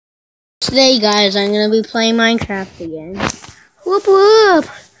Today, guys, I'm going to be playing Minecraft again. Whoop whoop!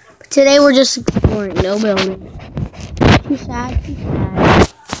 But today we're just exploring, no building. Too sad, too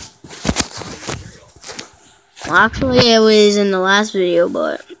sad. Well, actually, it was in the last video,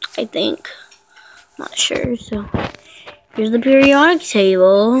 but I think, I'm not sure. So, here's the periodic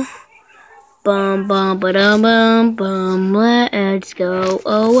table. Bum bum ba dum bum bum. Let's go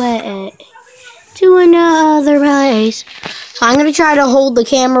away to another place. So I'm gonna try to hold the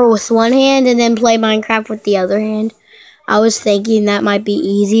camera with one hand and then play Minecraft with the other hand. I was thinking that might be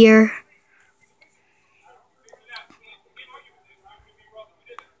easier.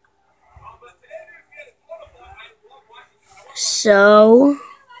 So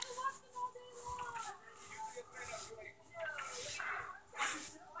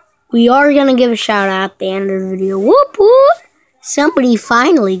we are gonna give a shout out at the end of the video. Whoop whoop! Somebody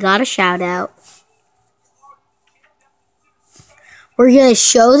finally got a shout out. We're going to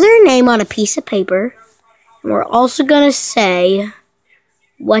show their name on a piece of paper. And we're also going to say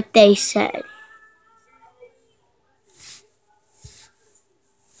what they said.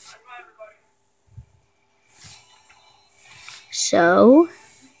 So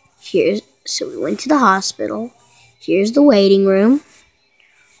we went to the hospital. Here's the waiting room.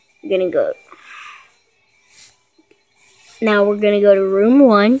 We're going to go. Now we're going to go to room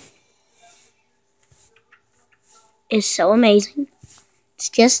 1. It's so amazing. It's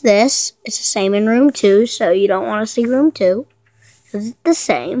just this. It's the same in room 2, so you don't want to see room 2. Because it's the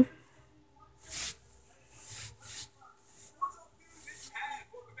same.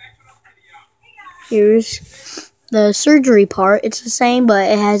 Here's the surgery part. It's the same, but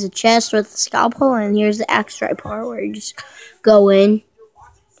it has a chest with a scalpel. And here's the X-ray part where you just go in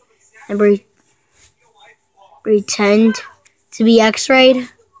and pretend to be X-rayed.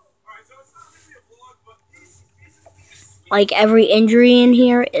 Like every injury in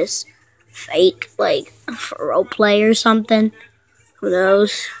here is fake, like for roleplay or something. Who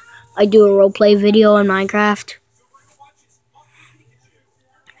knows? I do a roleplay video on Minecraft.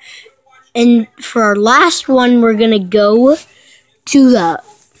 And for our last one, we're gonna go to the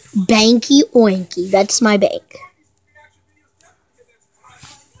Banky Oinky. That's my bank.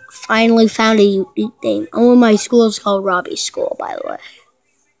 Finally found a unique name. Oh, my school is called Robbie's School, by the way.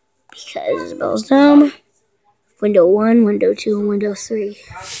 Because it spells dumb. Window 1, window 2, and window 3.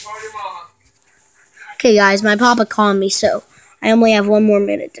 Okay, guys, my papa called me, so I only have 1 more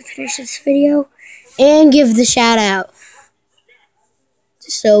minute to finish this video and give the shout out.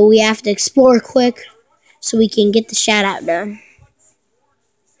 So we have to explore quick so we can get the shout out done.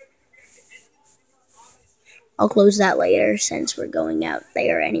 I'll close that later since we're going out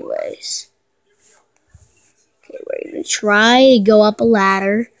there anyways. Okay, we're going to try to go up a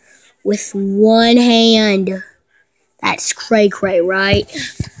ladder with one hand. That's cray-cray, right?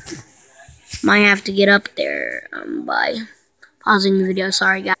 Might have to get up there by pausing the video.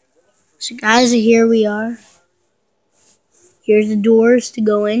 Sorry, guys. So, guys, here we are. Here's the doors to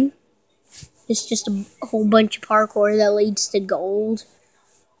go in. It's just a whole bunch of parkour that leads to gold,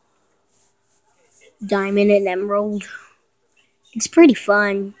 diamond, and emerald. It's pretty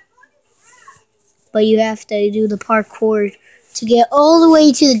fun. But you have to do the parkour to get all the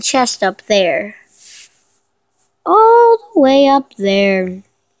way to the chest up there. All the way up there.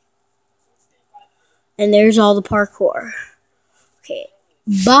 And there's all the parkour. Okay.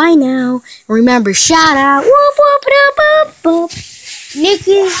 Bye now. Remember, shout out. Whoop, whoop, whoop, whoop, whoop.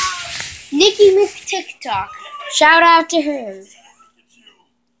 Nikki McTikTok. Shout out to her.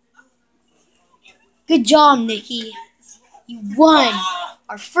 Good job, Nikki. You won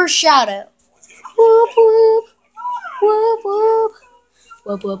our first shout out. Whoop, whoop. Whoop, whoop.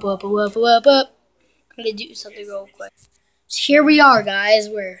 Whoop, whoop, whoop, whoop, whoop, whoop. I'm going to do something real quick. So here we are, guys,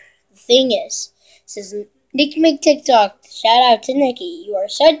 where the thing is. It says, Nikki McTikTok. Shout out to Nikki. You are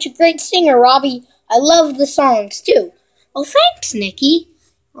such a great singer, Robbie. I love the songs, too. Oh, thanks, Nikki.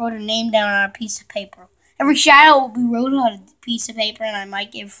 Wrote her name down on a piece of paper. Every shout out will be wrote on a piece of paper, and I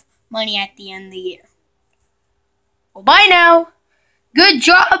might give money at the end of the year. Well, bye now. Good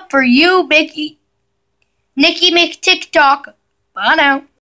job for you, Nikki McTikTok. Bye now.